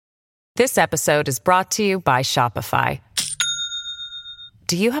This episode is brought to you by Shopify.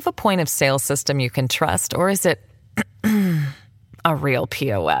 Do you have a point of sale system you can trust, or is it a real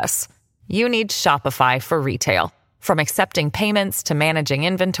POS? You need Shopify for retail. From accepting payments to managing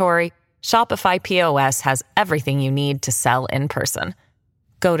inventory, Shopify POS has everything you need to sell in person.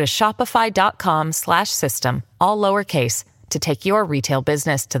 Go to shopify.com/system, all lowercase, to take your retail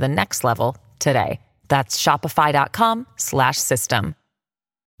business to the next level today. That's shopify.com/system.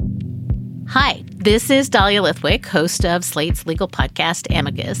 Hi, this is Dahlia Lithwick, host of Slate's legal podcast,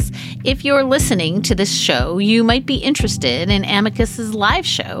 Amicus. If you're listening to this show, you might be interested in Amicus's live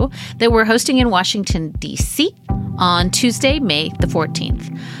show that we're hosting in Washington, D.C. on Tuesday, May the 14th.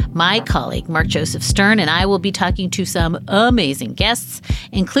 My colleague, Mark Joseph Stern, and I will be talking to some amazing guests,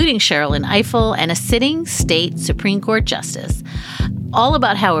 including Sherrilyn Ifill and a sitting state Supreme Court justice, all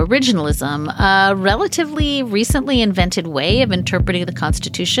about how originalism, a relatively recently invented way of interpreting the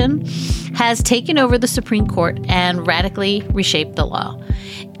Constitution, has taken over the Supreme Court and radically reshaped the law.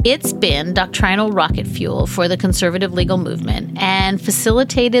 It's been doctrinal rocket fuel for the conservative legal movement and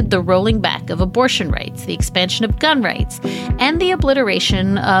facilitated the rolling back of abortion rights, the expansion of gun rights, and the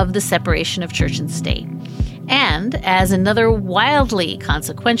obliteration of the separation of church and state. And as another wildly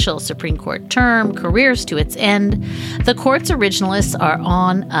consequential Supreme Court term careers to its end, the court's originalists are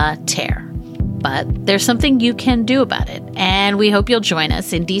on a tear. But there's something you can do about it, and we hope you'll join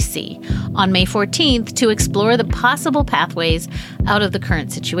us in D.C. on May 14th to explore the possible pathways out of the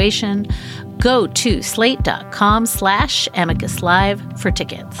current situation. Go to slate.com/Amicus Live for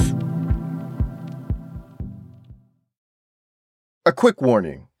tickets. A quick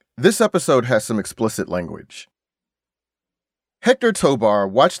warning. This episode has some explicit language. Hector Tobar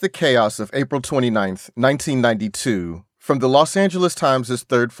watched the chaos of April 29th, 1992 from the Los Angeles Times'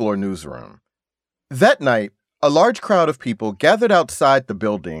 third-floor newsroom. That night, a large crowd of people gathered outside the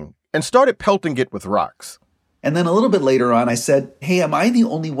building and started pelting it with rocks. And then a little bit later on, I said, hey, am I the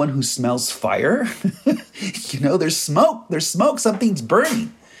only one who smells fire? There's smoke, something's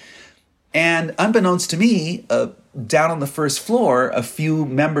burning. And unbeknownst to me, down on the first floor, a few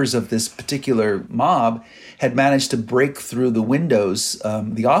members of this particular mob had managed to break through the windows,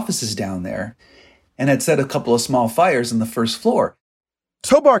 the offices down there, and had set a couple of small fires on the first floor.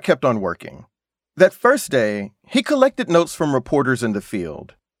 Tobar kept on working. That first day, he collected notes from reporters in the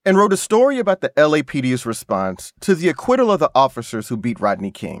field and wrote a story about the LAPD's response to the acquittal of the officers who beat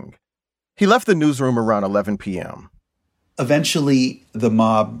Rodney King. He left the newsroom around 11 p.m. Eventually, the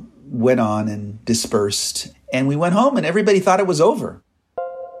mob went on and dispersed, and we went home and everybody thought it was over.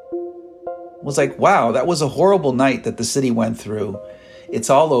 It was like, wow, that was a horrible night that the city went through. It's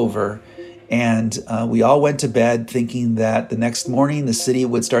all over. And we all went to bed thinking that the next morning the city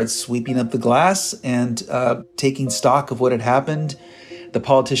would start sweeping up the glass and taking stock of what had happened. The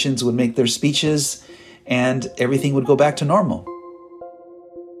politicians would make their speeches and everything would go back to normal.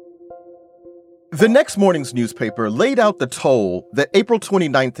 The next morning's newspaper laid out the toll that April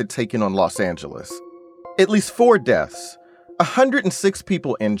 29th had taken on Los Angeles. At least 4 deaths, 106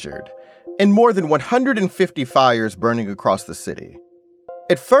 people injured, and more than 150 fires burning across the city.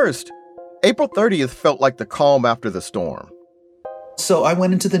 At first, April 30th felt like the calm after the storm. So I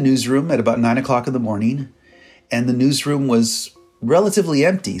went into the newsroom at about 9 o'clock in the morning, and the newsroom was relatively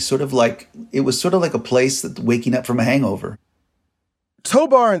empty, it was sort of like a place that's waking up from a hangover.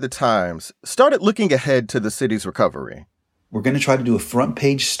 Tobar and the Times started looking ahead to the city's recovery. We're going to try to do a front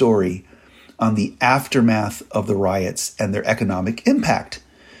page story on the aftermath of the riots and their economic impact.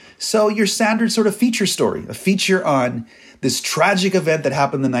 So your standard sort of feature story, a feature on this tragic event that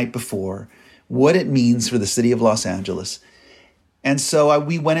happened the night before, what it means for the city of Los Angeles. And so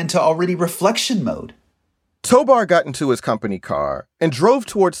we went into already reflection mode. Tobar got into his company car and drove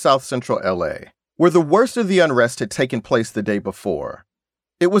towards South Central LA, where the worst of the unrest had taken place the day before.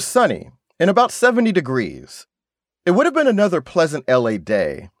 It was sunny and about 70 degrees. It would have been another pleasant LA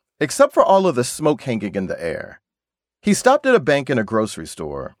day, except for all of the smoke hanging in the air. He stopped at a bank and a grocery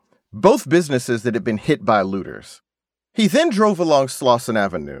store, both businesses that had been hit by looters. He then drove along Slauson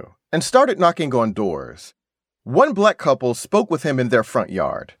Avenue and started knocking on doors. One black couple spoke with him in their front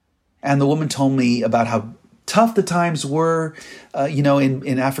yard. And the woman told me about how tough the times were,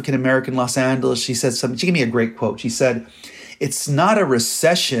 in African-American Los Angeles. She said something. She gave me a great quote. She said, "It's not a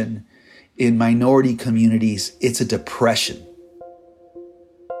recession in minority communities, it's a depression."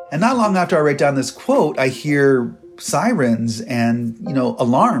 And not long after I write down this quote, I hear sirens and,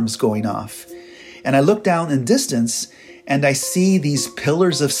 alarms going off. And I look down in distance and I see these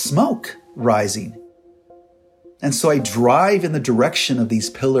pillars of smoke rising. And so I drive in the direction of these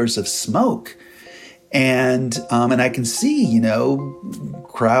pillars of smoke. And I can see,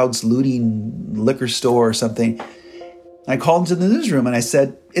 crowds looting liquor store or something. I called into the newsroom and I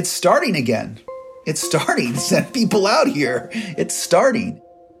said, it's starting again. It's starting. Send people out here. It's starting.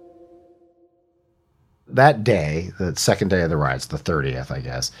 That day, the second day of the riots, the 30th, I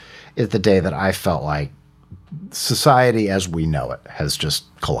guess, is the day that I felt like society as we know it has just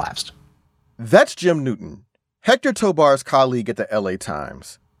collapsed. That's Jim Newton, Hector Tobar's colleague at the LA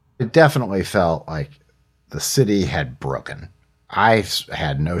Times. It definitely felt like the city had broken. I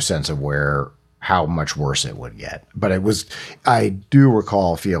had no sense of how much worse it would get. But I do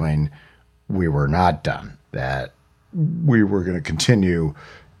recall feeling we were not done, that we were going to continue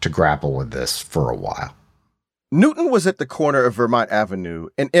to grapple with this for a while. Newton was at the corner of Vermont Avenue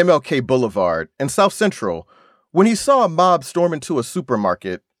and MLK Boulevard in South Central when he saw a mob storm into a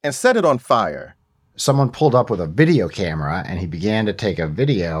supermarket and set it on fire. Someone pulled up with a video camera and he began to take a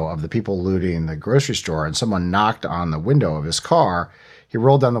video of the people looting the grocery store, and someone knocked on the window of his car. He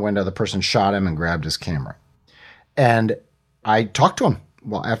rolled down the window, the person shot him and grabbed his camera. And I talked to him.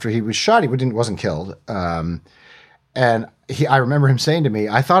 Well, after he was shot, he wasn't killed. I remember him saying to me,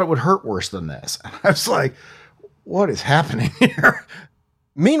 I thought it would hurt worse than this. And I was like, what is happening here?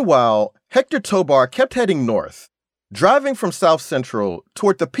 Meanwhile, Hector Tobar kept heading north, driving from South Central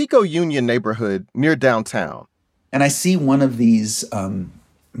toward the Pico Union neighborhood near downtown. And I see one of these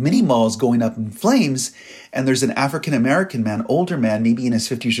mini malls going up in flames, and there's an African-American man, older man, maybe in his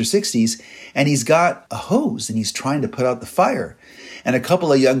 50s or 60s, and he's got a hose and he's trying to put out the fire. And a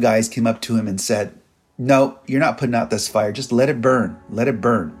couple of young guys came up to him and said, no, you're not putting out this fire. Just let it burn. Let it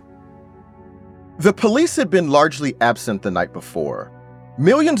burn. The police had been largely absent the night before.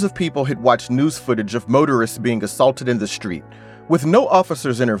 Millions of people had watched news footage of motorists being assaulted in the street, with no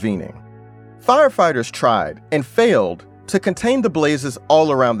officers intervening. Firefighters tried and failed to contain the blazes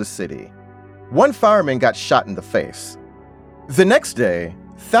all around the city. One fireman got shot in the face. The next day,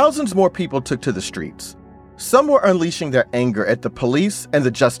 thousands more people took to the streets. Some were unleashing their anger at the police and the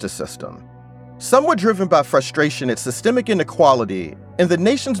justice system. Some were driven by frustration at systemic inequality in the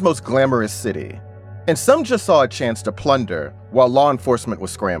nation's most glamorous city. And some just saw a chance to plunder while law enforcement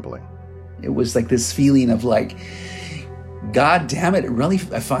was scrambling. It was like this feeling of like, God damn it,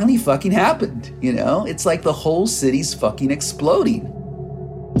 it finally fucking happened, It's like the whole city's fucking exploding.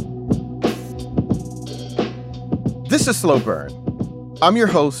 This is Slow Burn. I'm your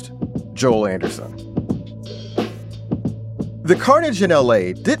host, Joel Anderson. The carnage in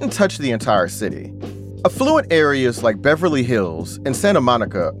LA didn't touch the entire city. Affluent areas like Beverly Hills and Santa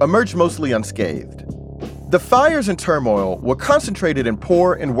Monica emerged mostly unscathed. The fires and turmoil were concentrated in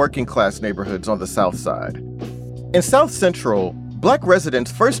poor and working-class neighborhoods on the South Side. In South Central, Black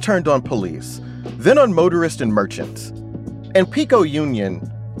residents first turned on police, then on motorists and merchants. In Pico Union,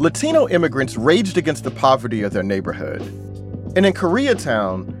 Latino immigrants raged against the poverty of their neighborhood. And in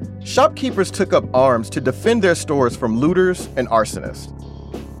Koreatown, shopkeepers took up arms to defend their stores from looters and arsonists.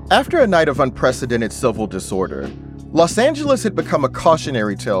 After a night of unprecedented civil disorder, Los Angeles had become a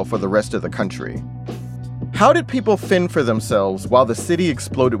cautionary tale for the rest of the country. How did people fend for themselves while the city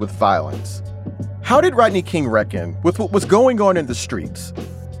exploded with violence? How did Rodney King reckon with what was going on in the streets?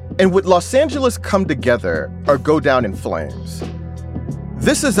 And would Los Angeles come together or go down in flames?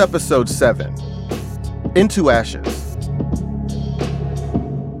 This is episode 7, Into Ashes.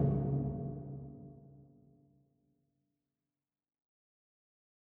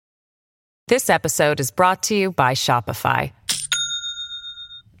 This episode is brought to you by Shopify.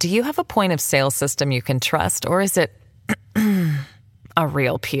 Do you have a point of sale system you can trust, or is it a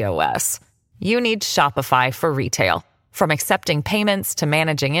real POS? You need Shopify for retail. From accepting payments to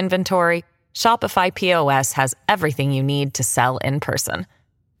managing inventory, Shopify POS has everything you need to sell in person.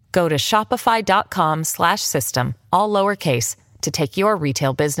 Go to shopify.com/system, all lowercase, to take your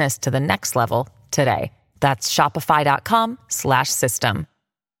retail business to the next level today. That's shopify.com/system.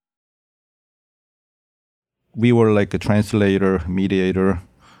 We were like a translator, mediator.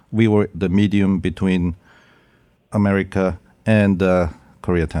 We were the medium between America and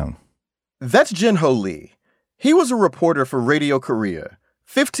Koreatown. That's Jin-Ho Lee. He was a reporter for Radio Korea,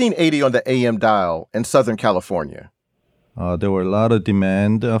 1580 on the AM dial in Southern California. There were a lot of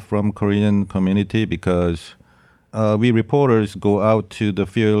demand from Korean community because we reporters go out to the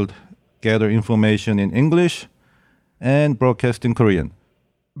field, gather information in English, and broadcast in Korean.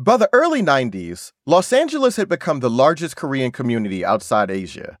 By the early 90s, Los Angeles had become the largest Korean community outside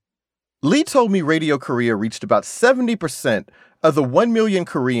Asia. Lee told me Radio Korea reached about 70% of the 1 million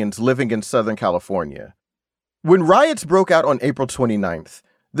Koreans living in Southern California. When riots broke out on April 29th,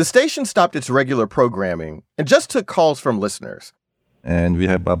 the station stopped its regular programming and just took calls from listeners. And we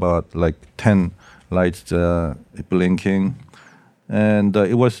have about like 10 lights blinking, and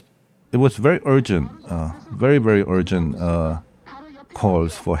it was very urgent, very very urgent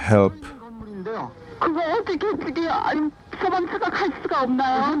calls for help. 그거 어떻게 그게 소방차가 갈 수가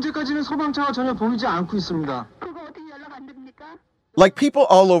없나요? 현재까지는 소방차가 전혀 보이지 않고 있습니다. 그거 어떻게 연락 안 됩니까? Like people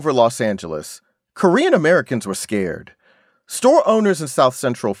all over Los Angeles, Korean Americans were scared. Store owners in South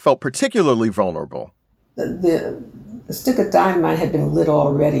Central felt particularly vulnerable. The stick of dynamite had been lit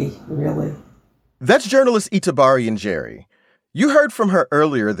already, really. That's journalist Itabari and Jerry. You heard from her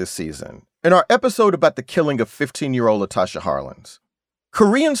earlier this season in our episode about the killing of 15-year-old Latasha Harlins.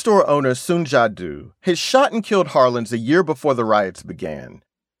 Korean store owner Soon Ja-do had shot and killed Harlins a year before the riots began.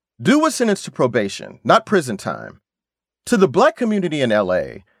 Do was sentenced to probation, not prison time. To the black community in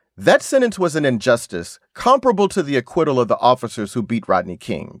LA, that sentence was an injustice comparable to the acquittal of the officers who beat Rodney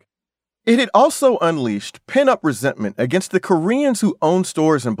King. It had also unleashed pent-up resentment against the Koreans who owned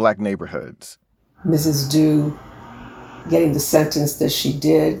stores in black neighborhoods. Mrs. Du getting the sentence that she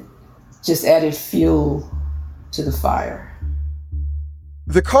did just added fuel to the fire.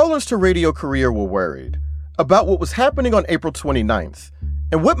 The callers to Radio Korea were worried about what was happening on April 29th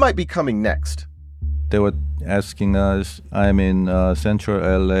and what might be coming next. They were asking us, I'm in central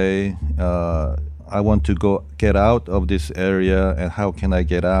LA, I want to get out of this area, and how can I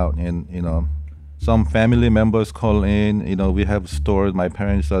get out? And, some family members call in, we have stores, my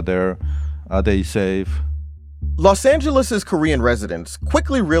parents are there, are they safe? Los Angeles' Korean residents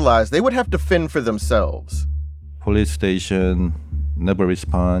quickly realized they would have to fend for themselves. Police station never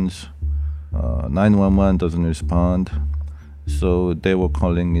responds. 911 doesn't respond. So they were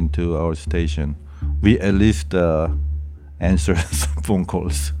calling into our station. We at least answered some phone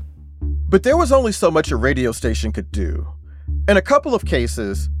calls. But there was only so much a radio station could do. In a couple of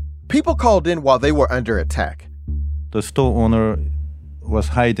cases, people called in while they were under attack. The store owner was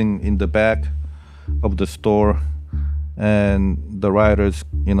hiding in the back of the store, and the rioters,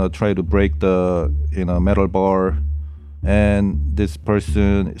 tried to break the, metal bar, and this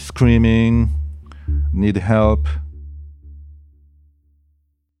person screaming, need help.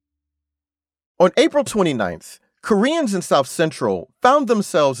 On April 29th, Koreans in South Central found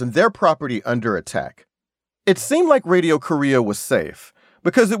themselves and their property under attack. It seemed like Radio Korea was safe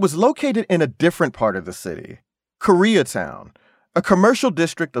because it was located in a different part of the city, Koreatown, a commercial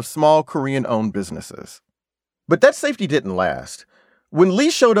district of small Korean-owned businesses. But that safety didn't last. When Lee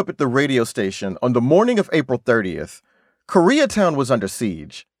showed up at the radio station on the morning of April 30th, Koreatown was under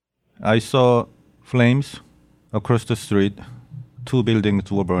siege. I saw flames across the street. 2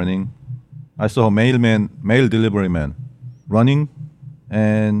 buildings were burning. I saw a mail delivery man running,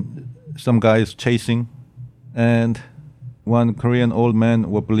 and some guys chasing, and one Korean old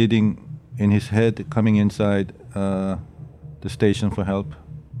man were bleeding in his head coming inside the station for help.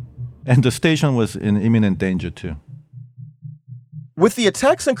 And the station was in imminent danger too. With the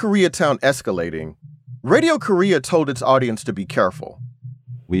attacks in Koreatown escalating, Radio Korea told its audience to be careful.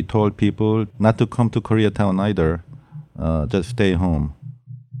 We told people not to come to Koreatown either, just stay home.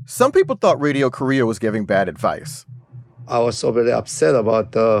 Some people thought Radio Korea was giving bad advice. I was so very upset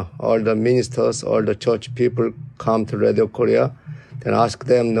about all the ministers, all the church people come to Radio Korea, then ask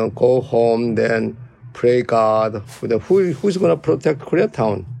them to go home, then pray God. Who's going to protect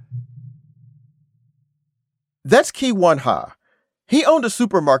Koreatown? That's Ki Won-ha. He owned a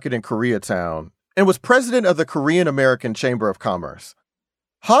supermarket in Koreatown and was president of the Korean American Chamber of Commerce.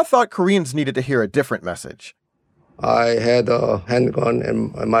 Ha thought Koreans needed to hear a different message. I had a handgun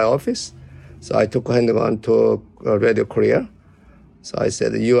in my office, so I took a handgun to Radio Korea. So I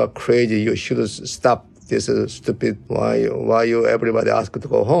said, "You are crazy. You should stop this stupid. Why you everybody ask to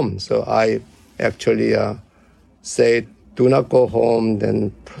go home?" So I actually said, "Do not go home.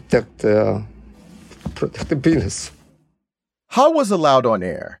 Then protect the business." Ha was allowed on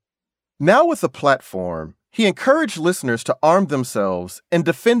air. Now with a platform, he encouraged listeners to arm themselves and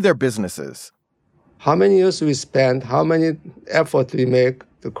defend their businesses. How many years we spent, how many effort we make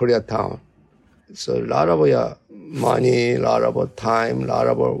to Koreatown. So a lot of money, a lot of time, a lot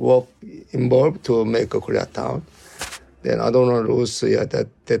of work involved to make Koreatown. Then I don't want to lose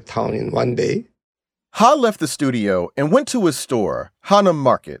that town in one day. Ha left the studio and went to his store, Hanam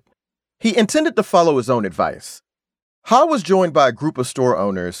Market. He intended to follow his own advice. Ha was joined by a group of store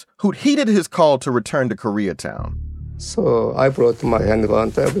owners who'd heeded his call to return to Koreatown. So I brought my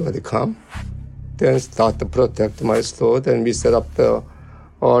handgun to everybody come. Then start to protect my store. Then we set up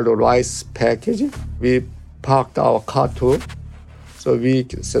all the rice package. We parked our car too. So we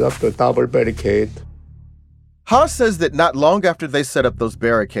set up the double barricade. Ha says that not long after they set up those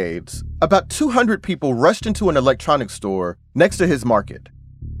barricades, about 200 people rushed into an electronics store next to his market.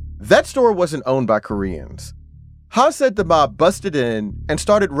 That store wasn't owned by Koreans. Ha said the mob busted in and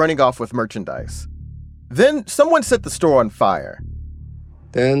started running off with merchandise. Then someone set the store on fire.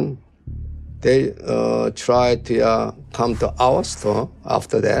 Then they tried to come to our store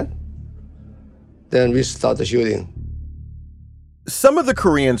after that. Then we started shooting. Some of the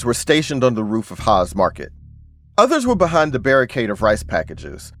Koreans were stationed on the roof of Ha's market. Others were behind the barricade of rice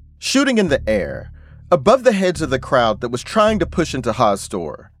packages, shooting in the air, above the heads of the crowd that was trying to push into Ha's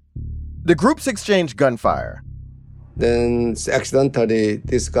store. The groups exchanged gunfire. Then accidentally,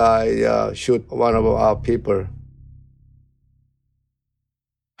 this guy shoot one of our people.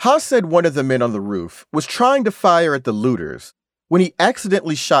 Ha said one of the men on the roof was trying to fire at the looters when he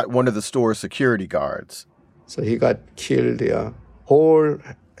accidentally shot one of the store's security guards. So he got killed. Whole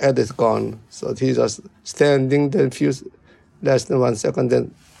head is gone. So he just standing there less than 1 second,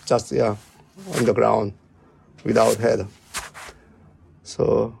 then just on the ground without head.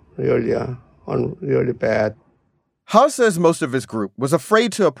 So really, really bad. Ha says most of his group was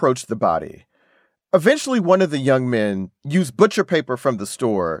afraid to approach the body. Eventually, one of the young men used butcher paper from the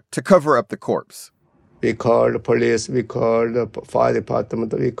store to cover up the corpse. We called the police, we called the fire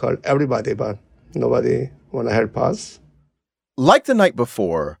department, we called everybody, but nobody want to help us. Like the night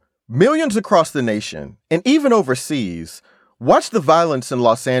before, millions across the nation, and even overseas, watched the violence in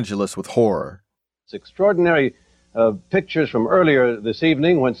Los Angeles with horror. It's extraordinary pictures from earlier this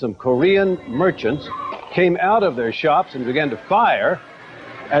evening when some Korean merchants came out of their shops and began to fire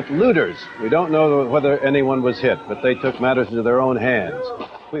at looters. We don't know whether anyone was hit, but they took matters into their own hands.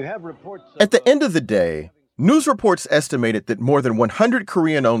 We have reports. At the end of the day, news reports estimated that more than 100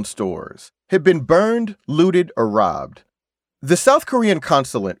 Korean-owned stores had been burned, looted, or robbed. The South Korean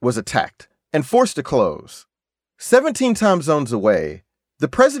consulate was attacked and forced to close. 17 time zones away, the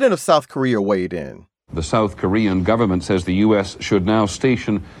president of South Korea weighed in. The South Korean government says the U.S. should now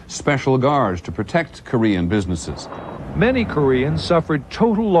station special guards to protect Korean businesses. Many Koreans suffered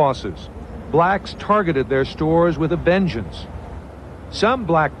total losses. Blacks targeted their stores with a vengeance. Some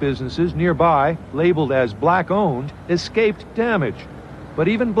black businesses nearby, labeled as black-owned, escaped damage. But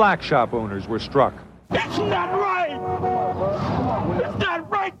even black shop owners were struck. It's not right! It's not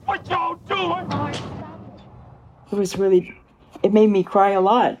right what y'all doing! It made me cry a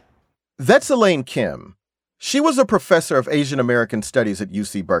lot. That's Elaine Kim. She was a professor of Asian American Studies at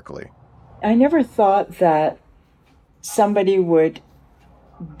UC Berkeley. I never thought that somebody would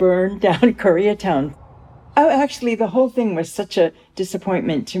burn down Koreatown. Oh, actually, the whole thing was such a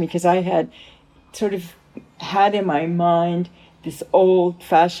disappointment to me because I had sort of had in my mind this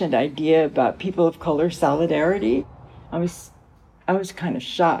old-fashioned idea about people of color solidarity. I was kind of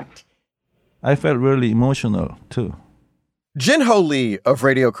shocked. I felt really emotional, too. Jin-Ho Lee of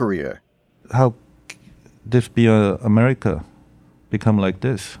Radio Korea. How this be America become like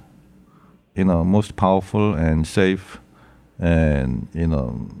this? Most powerful and safe and,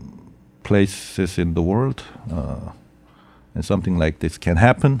 places in the world. And something like this can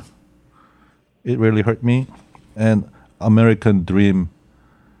happen. It really hurt me. And American dream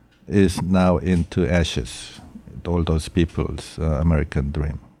is now into ashes. All those people's American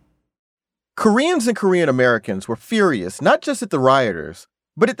dream. Koreans and Korean Americans were furious not just at the rioters,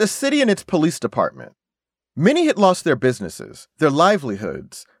 but at the city and its police department. Many had lost their businesses, their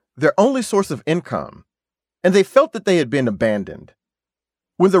livelihoods, their only source of income, and they felt that they had been abandoned.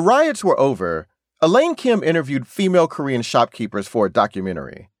 When the riots were over, Elaine Kim interviewed female Korean shopkeepers for a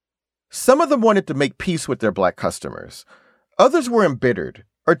documentary. Some of them wanted to make peace with their black customers. Others were embittered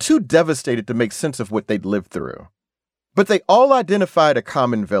or too devastated to make sense of what they'd lived through. But they all identified a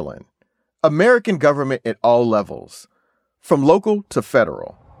common villain: American government at all levels, from local to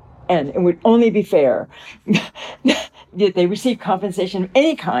federal. And it would only be fair that they receive compensation of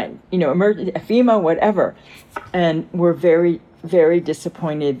any kind, emergency, FEMA, whatever. And were very, very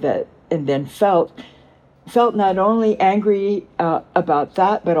disappointed and then felt not only angry about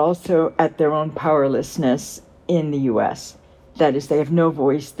that, but also at their own powerlessness in the U.S. That is, they have no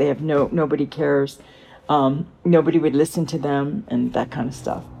voice, they have nobody cares, nobody would listen to them, and that kind of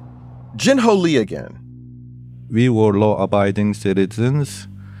stuff. Jin-Ho Lee again. We were law-abiding citizens,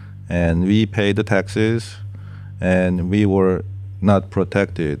 and we paid the taxes, and we were not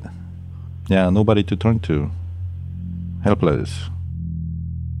protected. Yeah, nobody to turn to. Helpless.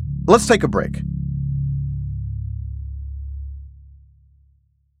 Let's take a break.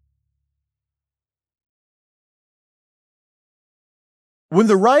 When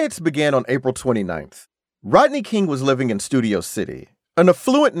the riots began on April 29th, Rodney King was living in Studio City, an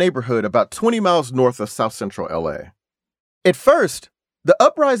affluent neighborhood about 20 miles north of South Central LA. At first, the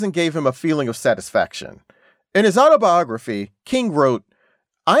uprising gave him a feeling of satisfaction. In his autobiography, King wrote,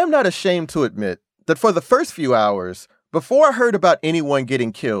 I am not ashamed to admit that for the first few hours, before I heard about anyone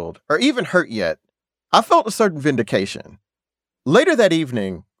getting killed or even hurt yet, I felt a certain vindication. Later that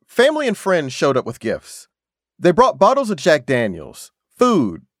evening, family and friends showed up with gifts. They brought bottles of Jack Daniels,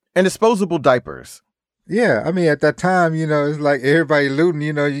 food, and disposable diapers. Yeah, I mean, at that time, it's like everybody looting,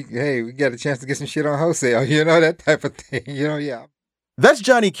 hey, we got a chance to get some shit on wholesale, that type of thing, yeah. That's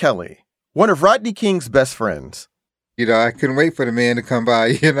Johnny Kelly, one of Rodney King's best friends. I couldn't wait for the man to come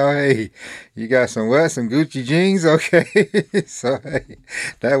by, hey, you got some Gucci jeans? Okay. So, hey,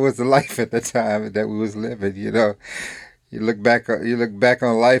 that was the life at the time that we was living, You look back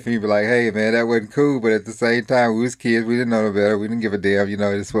on life and you be like, hey, man, that wasn't cool. But at the same time, we was kids. We didn't know no better. We didn't give a damn.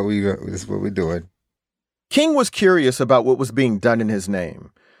 This is what we're doing. King was curious about what was being done in his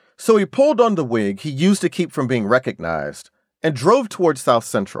name. So he pulled on the wig he used to keep from being recognized and drove towards South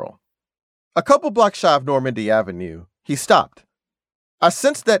Central. A couple blocks shy of Normandy Avenue, he stopped. I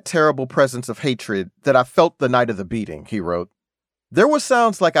sensed that terrible presence of hatred that I felt the night of the beating, he wrote. There were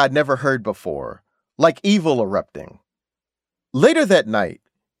sounds like I'd never heard before, like evil erupting. Later that night,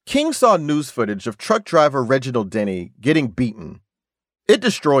 King saw news footage of truck driver Reginald Denny getting beaten. It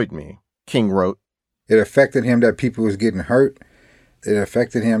destroyed me, King wrote. It affected him that people was getting hurt. It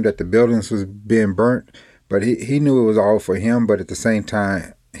affected him that the buildings was being burnt. But he knew it was all for him, but at the same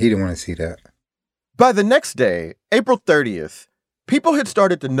time, he didn't want to see that. By the next day, April 30th, people had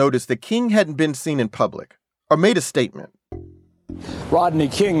started to notice that King hadn't been seen in public or made a statement. Rodney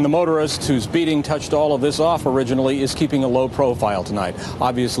King, the motorist whose beating touched all of this off originally, is keeping a low profile tonight,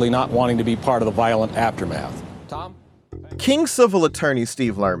 obviously not wanting to be part of the violent aftermath. Tom? King's civil attorney,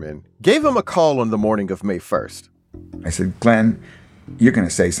 Steve Lerman, gave him a call on the morning of May 1st. I said, Glenn, you're going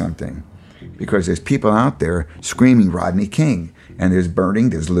to say something because there's people out there screaming Rodney King, and there's burning,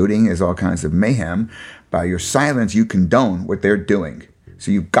 there's looting, there's all kinds of mayhem. By your silence, you condone what they're doing.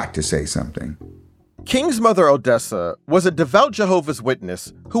 So you've got to say something. King's mother, Odessa, was a devout Jehovah's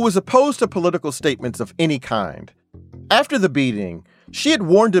Witness who was opposed to political statements of any kind. After the beating, she had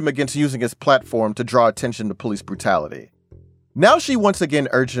warned him against using his platform to draw attention to police brutality. Now she once again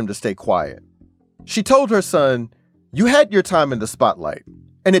urged him to stay quiet. She told her son, "You had your time in the spotlight,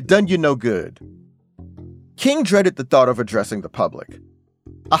 and it done you no good." King dreaded the thought of addressing the public.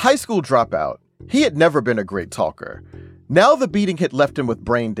 A high school dropout, he had never been a great talker. Now the beating had left him with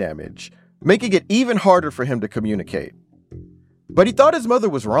brain damage, making it even harder for him to communicate. But he thought his mother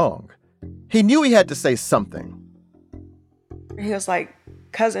was wrong. He knew he had to say something. He was like,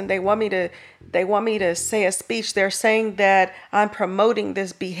 "Cousin, they want me to say a speech. They're saying that I'm promoting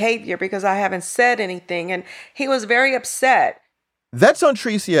this behavior because I haven't said anything." And he was very upset. That's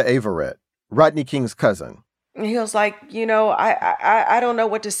Ontricia Averett, Rodney King's cousin. And he was like, I don't know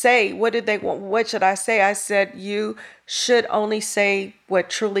what to say. What did they want? What should I say? I said, you should only say what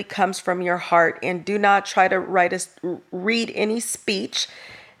truly comes from your heart, and do not try to read any speech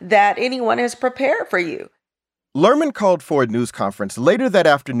that anyone has prepared for you. Lerman called for a news conference later that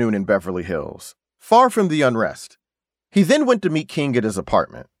afternoon in Beverly Hills, far from the unrest. He then went to meet King at his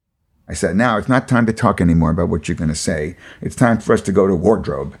apartment. I said, now it's not time to talk anymore about what you're going to say. It's time for us to go to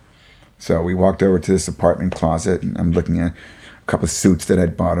wardrobe. So we walked over to this apartment closet, and I'm looking at a couple of suits that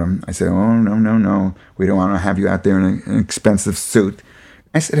I'd bought him. I said, oh, no. We don't want to have you out there in an expensive suit.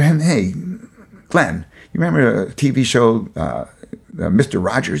 I said to him, hey, Glenn, you remember a TV show, Mr.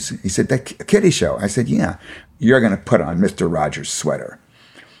 Rogers? He said, that kiddie show. I said, yeah, you're going to put on Mr. Rogers' sweater.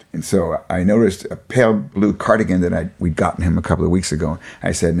 And so I noticed a pale blue cardigan that we'd gotten him a couple of weeks ago.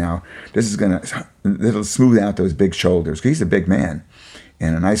 I said, now, this is going to, it'll smooth out those big shoulders, because he's a big man.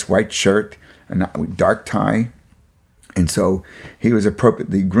 And a nice white shirt, a dark tie. And so he was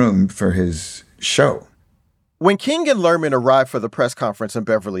appropriately groomed for his show. When King and Lerman arrived for the press conference in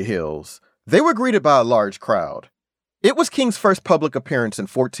Beverly Hills, they were greeted by a large crowd. It was King's first public appearance in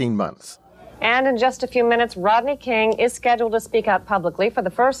 14 months. And in just a few minutes, Rodney King is scheduled to speak out publicly for the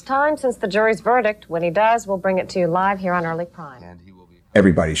first time since the jury's verdict. When he does, we'll bring it to you live here on Early Prime.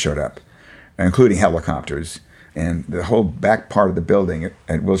 Everybody showed up, including helicopters. And the whole back part of the building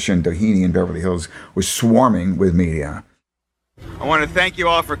at Wilshire and Doheny in Beverly Hills was swarming with media. I want to thank you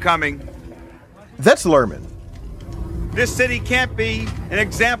all for coming. That's Lerman. This city can't be an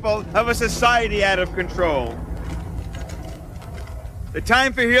example of a society out of control. The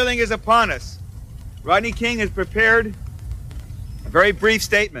time for healing is upon us. Rodney King has prepared a very brief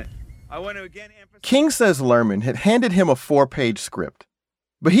statement. I want to again emphasize... King says Lerman had handed him a 4-page script,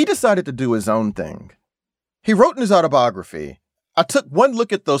 but he decided to do his own thing. He wrote in his autobiography, I took one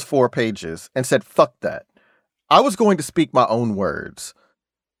look at those 4 pages and said, fuck that. I was going to speak my own words.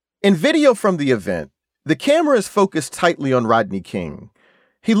 In video from the event, the camera is focused tightly on Rodney King.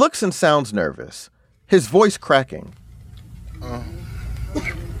 He looks and sounds nervous, his voice cracking.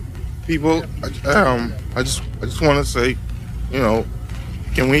 People, I just want to say,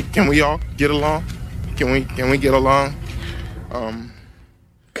 can we all get along? Can we get along?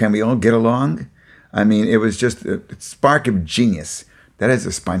 Can we all get along? I mean, it was just a spark of genius. That is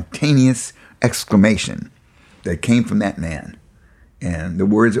a spontaneous exclamation that came from that man. And the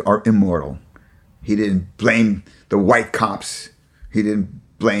words are immortal. He didn't blame the white cops. He didn't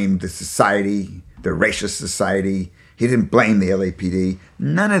blame the society, the racist society. He didn't blame the LAPD.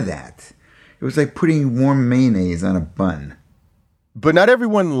 None of that. It was like putting warm mayonnaise on a bun. But not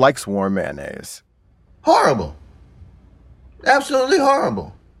everyone likes warm mayonnaise. Horrible. Absolutely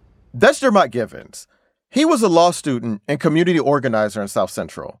horrible. That's Dermot Givens. He was a law student and community organizer in South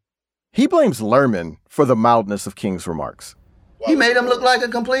Central. He blames Lerman for the mildness of King's remarks. He made him look like a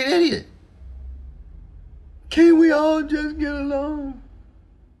complete idiot. Can't we all just get along?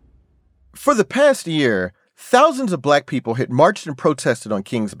 For the past year, thousands of black people had marched and protested on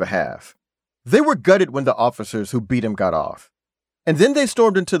King's behalf. They were gutted when the officers who beat him got off. And then they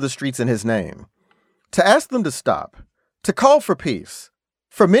stormed into the streets in his name. To ask them to stop, to call for peace.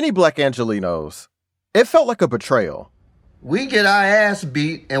 For many black Angelenos, it felt like a betrayal. We get our ass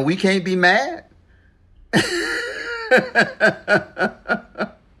beat and we can't be mad?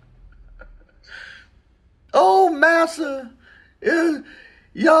 Oh, massa,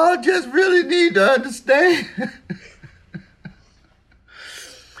 y'all just really need to understand.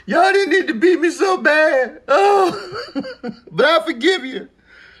 Y'all didn't need to beat me so bad. Oh, but I forgive you.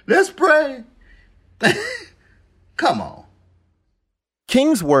 Let's pray. Come on.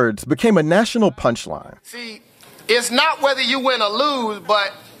 King's words became a national punchline. See, it's not whether you win or lose,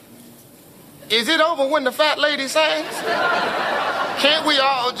 but is it over when the fat lady sings? Can't we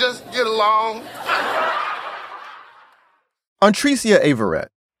all just get along? On Tricia Averett.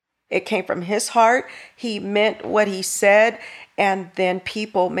 It came from his heart. He meant what he said, and then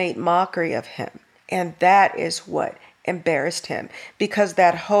people made mockery of him. And that is what embarrassed him, because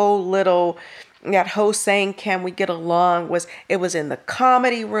that whole saying, can we get along, was in the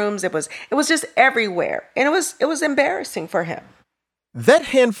comedy rooms. It was just everywhere. And it was embarrassing for him. That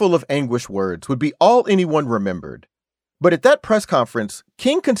handful of anguished words would be all anyone remembered. But at that press conference,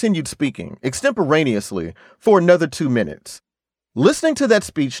 King continued speaking extemporaneously for another 2 minutes. Listening to that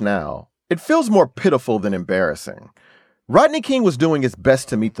speech now, it feels more pitiful than embarrassing. Rodney King was doing his best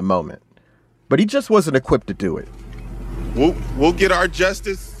to meet the moment, but he just wasn't equipped to do it. We'll get our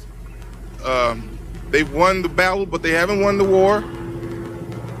justice. They've won the battle, but they haven't won the war.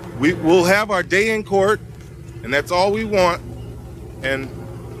 We'll have our day in court, and that's all we want. And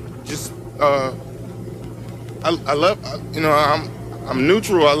just, I love, I'm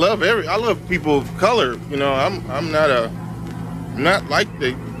neutral. I love people of color. I'm not like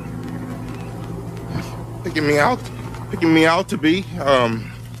they picking me out to be.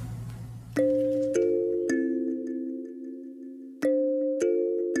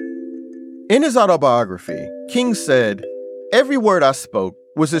 In his autobiography, King said, "Every word I spoke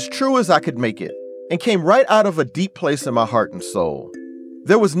was as true as I could make it and came right out of a deep place in my heart and soul.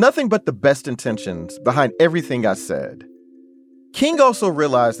 There was nothing but the best intentions behind everything I said." King also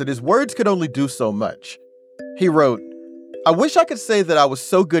realized that his words could only do so much. He wrote, "I wish I could say that I was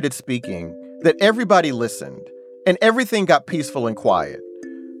so good at speaking that everybody listened and everything got peaceful and quiet.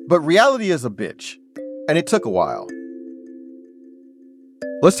 But reality is a bitch, and it took a while."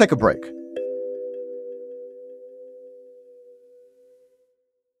 Let's take a break.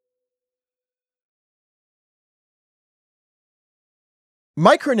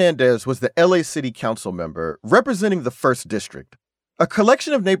 Mike Hernandez was the LA City Council member representing the 1st District, a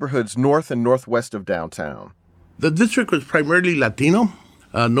collection of neighborhoods north and northwest of downtown. The district was primarily Latino,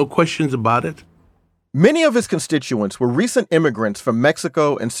 no questions about it. Many of his constituents were recent immigrants from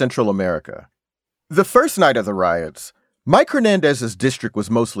Mexico and Central America. The first night of the riots, Mike Hernandez's district was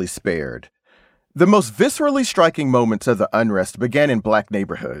mostly spared. The most viscerally striking moments of the unrest began in black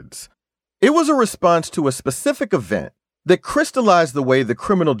neighborhoods. It was a response to a specific event that crystallized the way the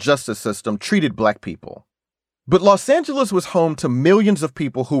criminal justice system treated black people. But Los Angeles was home to millions of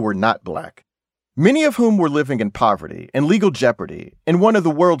people who were not black, many of whom were living in poverty and legal jeopardy in one of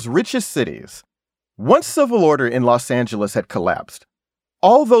the world's richest cities. Once civil order in Los Angeles had collapsed,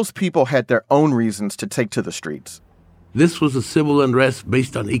 all those people had their own reasons to take to the streets. This was a civil unrest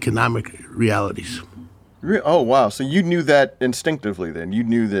based on economic realities. Oh, wow. So you knew that instinctively then? You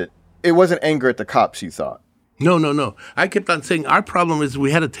knew that it wasn't anger at the cops, you thought? No. I kept on saying our problem is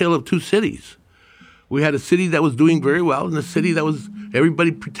we had a tale of two cities. We had a city that was doing very well and a city that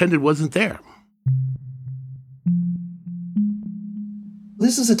everybody pretended wasn't there.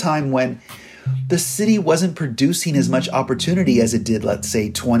 This is a time when the city wasn't producing as much opportunity as it did, let's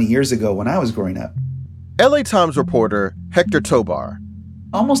say, 20 years ago when I was growing up. LA Times reporter Hector Tobar.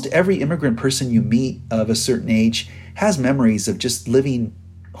 Almost every immigrant person you meet of a certain age has memories of just living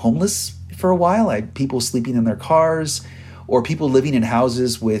homeless for a while. People sleeping in their cars, or people living in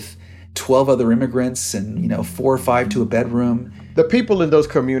houses with 12 other immigrants and, 4 or 5 to a bedroom. The people in those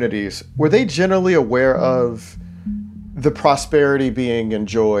communities, were they generally aware of the prosperity being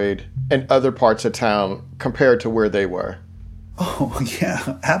enjoyed in other parts of town compared to where they were? Oh,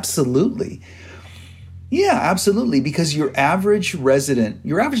 yeah, absolutely. Yeah, absolutely. Because your average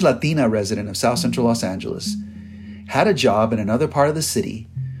Latina resident of South Central Los Angeles had a job in another part of the city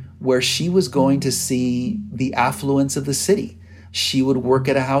where she was going to see the affluence of the city. She would work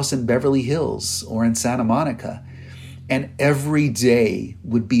at a house in Beverly Hills or in Santa Monica. And every day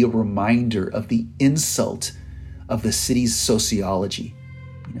would be a reminder of the insult of the city's sociology,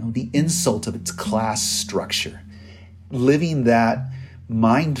 the insult of its class structure, living that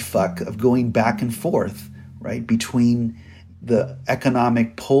mindfuck of going back and forth, right, between the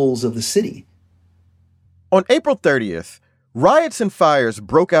economic poles of the city. On April 30th, riots and fires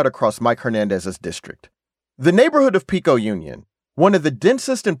broke out across Mike Hernandez's district. The neighborhood of Pico Union, one of the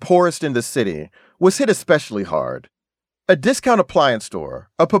densest and poorest in the city, was hit especially hard. A discount appliance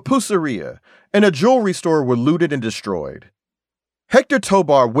store, a pupuseria, and a jewelry store were looted and destroyed. Hector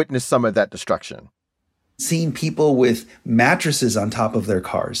Tobar witnessed some of that destruction. Seeing people with mattresses on top of their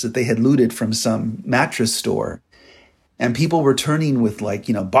cars that they had looted from some mattress store, and people returning with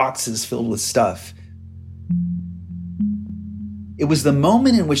boxes filled with stuff. It was the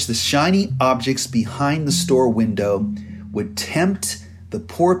moment in which the shiny objects behind the store window would tempt the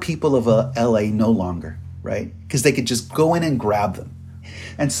poor people of LA no longer, right? Because they could just go in and grab them.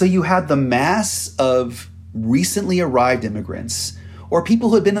 And so you had the mass of recently arrived immigrants or people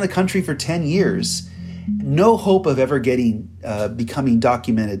who had been in the country for 10 years, no hope of ever becoming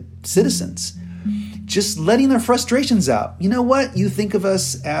documented citizens, just letting their frustrations out. You know what? You think of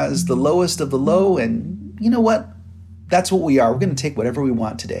us as the lowest of the low, and you know what? That's what we are. We're going to take whatever we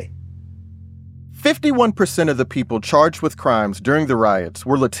want today. 51% of the people charged with crimes during the riots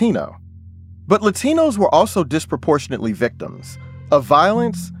were Latino. But Latinos were also disproportionately victims of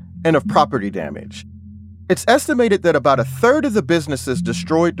violence and of property damage. It's estimated that about a third of the businesses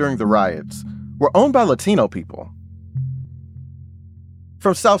destroyed during the riots were owned by Latino people.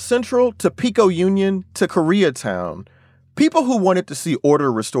 From South Central to Pico Union to Koreatown, people who wanted to see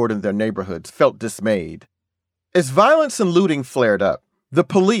order restored in their neighborhoods felt dismayed. As violence and looting flared up, the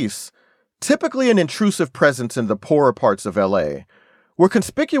police, typically an intrusive presence in the poorer parts of LA, were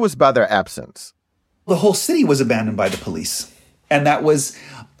conspicuous by their absence. The whole city was abandoned by the police. And that was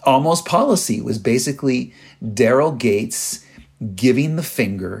almost policy. It was basically Daryl Gates giving the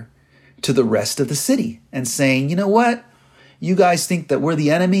finger to the rest of the city and saying, you know what? You guys think that we're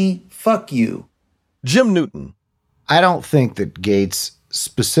the enemy? Fuck you. Jim Newton. I don't think that Gates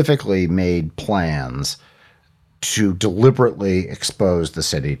specifically made plans to deliberately expose the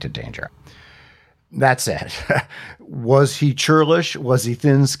city to danger. That said, was he churlish? Was he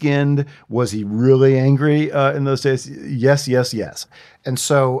thin-skinned? Was he really angry in those days? Yes, yes, yes. And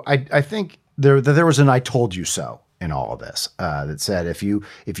so I think there was an "I told you so" in all of this that said, if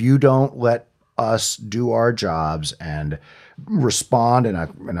you don't let us do our jobs and respond in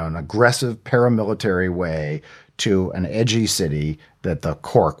an aggressive paramilitary way to an edgy city, that the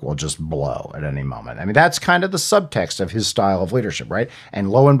cork will just blow at any moment. I mean, that's kind of the subtext of his style of leadership, right?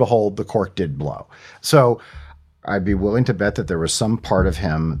 And lo and behold, the cork did blow. So I'd be willing to bet that there was some part of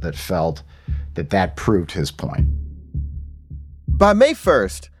him that felt that proved his point. By May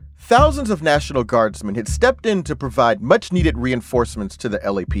 1st, thousands of National Guardsmen had stepped in to provide much-needed reinforcements to the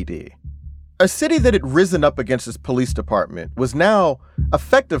LAPD. A city that had risen up against its police department was now,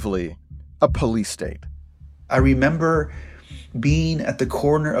 effectively, a police state. I remember being at the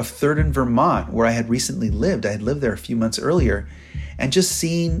corner of 3rd and Vermont, where I had recently lived. I had lived there a few months earlier, and just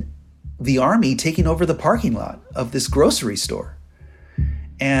seeing the Army taking over the parking lot of this grocery store.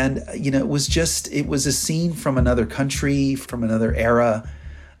 And, it was a scene from another country, from another era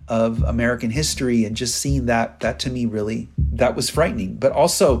of American history. And just seeing that to me, really, that was frightening. But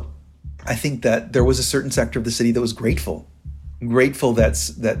also, I think that there was a certain sector of the city that was grateful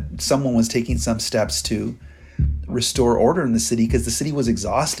that someone was taking some steps to restore order in the city, because the city was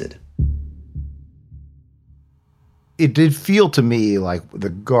exhausted. It did feel to me like the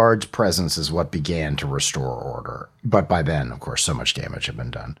guards' presence is what began to restore order. But by then, of course, so much damage had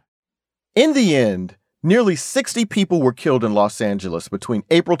been done. In the end, nearly 60 people were killed in Los Angeles between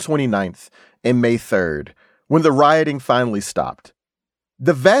April 29th and May 3rd, when the rioting finally stopped.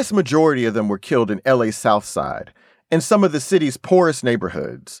 The vast majority of them were killed in LA's South Side, in some of the city's poorest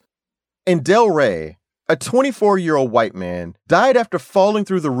neighborhoods. In Del Rey, a 24-year-old white man died after falling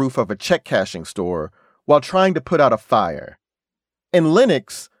through the roof of a check-cashing store while trying to put out a fire. In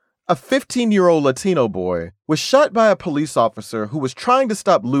Lenox, a 15-year-old Latino boy was shot by a police officer who was trying to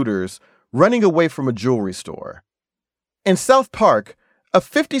stop looters running away from a jewelry store. In South Park, a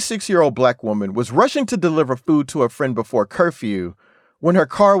 56-year-old black woman was rushing to deliver food to a friend before curfew when her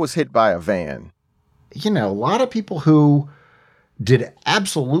car was hit by a van. You know, a lot of people who did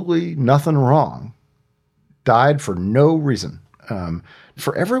absolutely nothing wrong died for no reason.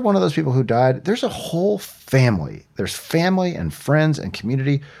 For every one of those people who died, there's a whole family. There's family and friends and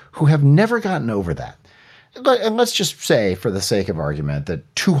community who have never gotten over that. And let's just say, for the sake of argument,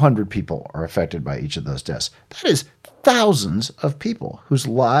 that 200 people are affected by each of those deaths. That is thousands of people whose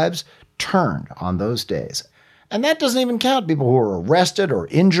lives turned on those days. And that doesn't even count people who were arrested or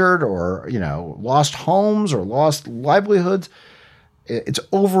injured or, lost homes or lost livelihoods. It's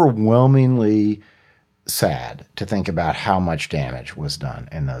overwhelmingly sad to think about how much damage was done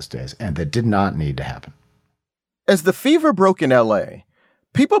in those days, and that did not need to happen. As the fever broke in LA,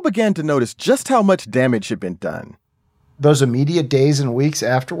 people began to notice just how much damage had been done. Those immediate days and weeks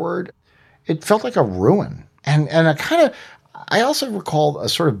afterward, it felt like a ruin. And I also recall a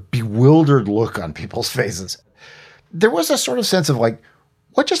sort of bewildered look on people's faces. There was a sort of sense of like,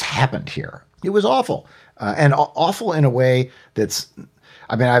 what just happened here? It was awful. And awful in a way that's,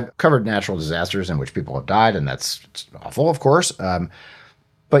 I've covered natural disasters in which people have died, and it's awful, of course.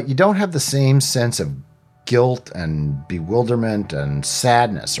 But you don't have the same sense of guilt and bewilderment and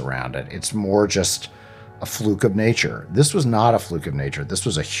sadness around it. It's more just a fluke of nature. This was not a fluke of nature. This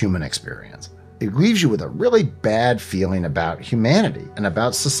was a human experience. It leaves you with a really bad feeling about humanity and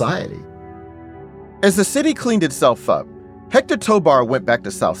about society. As the city cleaned itself up, Hector Tobar went back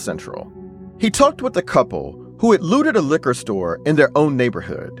to South Central. He talked with a couple who had looted a liquor store in their own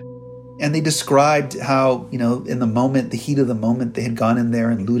neighborhood. And they described how, in the moment, the heat of the moment, they had gone in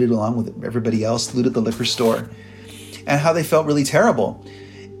there and looted along with everybody else, looted the liquor store, and how they felt really terrible.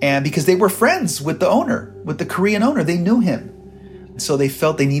 And because they were friends with the owner, with the Korean owner, they knew him. So they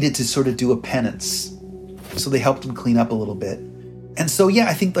felt they needed to sort of do a penance. So they helped him clean up a little bit. And so,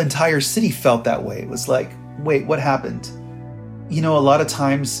 I think the entire city felt that way. It was like, wait, what happened? A lot of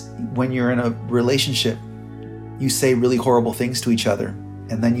times when you're in a relationship, you say really horrible things to each other.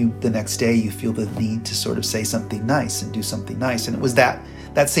 And then the next day you feel the need to sort of say something nice and do something nice. And it was that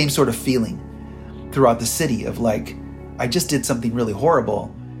same sort of feeling throughout the city of like, I just did something really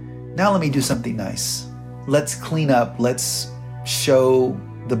horrible. Now let me do something nice. Let's clean up. Let's show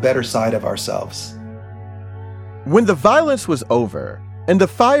the better side of ourselves. When the violence was over and the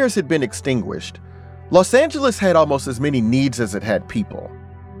fires had been extinguished, Los Angeles had almost as many needs as it had people.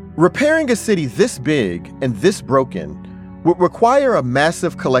 Repairing a city this big and this broken would require a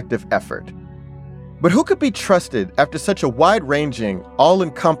massive collective effort. But who could be trusted after such a wide-ranging,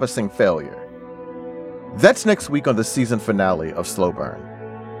 all-encompassing failure? That's next week on the season finale of Slow Burn.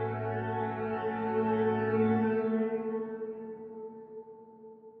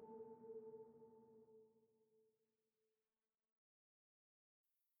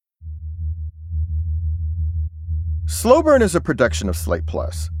 Slow Burn is a production of Slate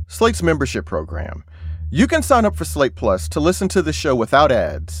Plus, Slate's membership program. You can sign up for Slate Plus to listen to the show without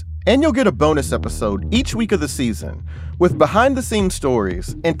ads, and you'll get a bonus episode each week of the season with behind-the-scenes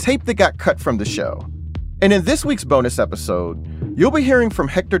stories and tape that got cut from the show. And in this week's bonus episode, you'll be hearing from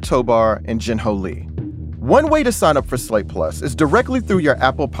Hector Tobar and Jinho Lee. One way to sign up for Slate Plus is directly through your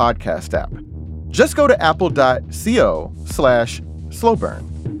Apple Podcast app. Just go to apple.co/slowburn.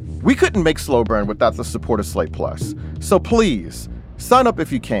 We couldn't make Slow Burn without the support of Slate Plus, so please, sign up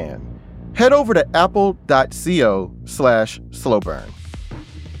if you can. Head over to apple.co/slowburn.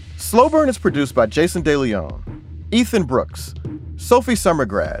 Slow Burn is produced by Jason DeLeon, Ethan Brooks, Sophie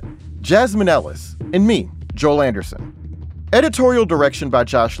Summergrad, Jasmine Ellis, and me, Joel Anderson. Editorial direction by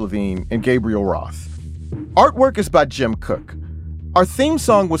Josh Levine and Gabriel Roth. Artwork is by Jim Cook. Our theme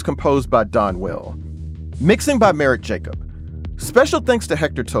song was composed by Don Will. Mixing by Merritt Jacob. Special thanks to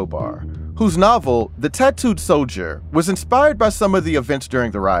Hector Tobar, whose novel, The Tattooed Soldier, was inspired by some of the events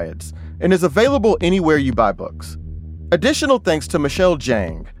during the riots and is available anywhere you buy books. Additional thanks to Michelle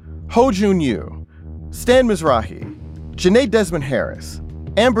Jang, Ho Jun Yu, Stan Mizrahi, Janae Desmond Harris,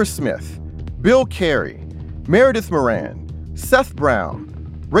 Amber Smith, Bill Carey, Meredith Moran, Seth Brown,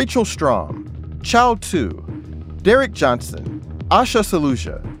 Rachel Strom, Chow Tu, Derek Johnson, Asha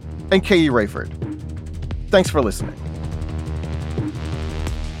Saluja, and Katie Rayford. Thanks for listening.